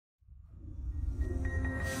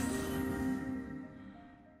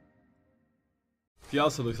He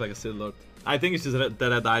also looks like a Sith Lord. I think it's just the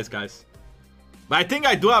red eyes, guys. But I think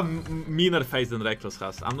I do have meaner face than Rekkles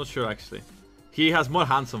has. I'm not sure actually. He has more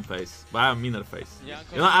handsome face, but I have a meaner face.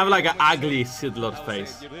 You know, I have like an ugly Sith Lord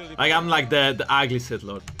face. Like I'm like the ugly Sith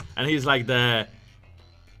Lord, and he's like the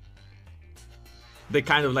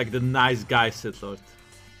kind of like the nice guy Sith Lord.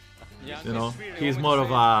 You know, he's more of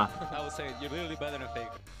a. I would say you're really better than fake.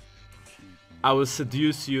 I will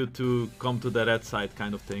seduce you to come to the red side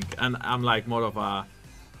kind of thing, and I'm like more of a.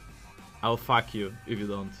 I'll fuck you if you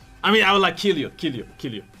don't. I mean, I will like kill you.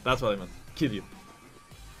 That's what I meant. Kill you.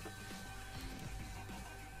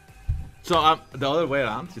 So the other way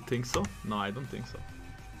around, you think so? No, I don't think so.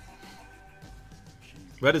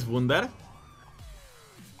 Where is Wunder?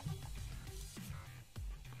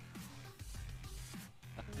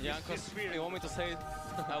 Jankos, you want me to say it?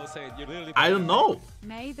 I would say it. You're really I don't know.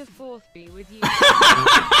 May the 4th be with you.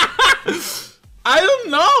 I don't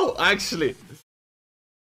know, actually.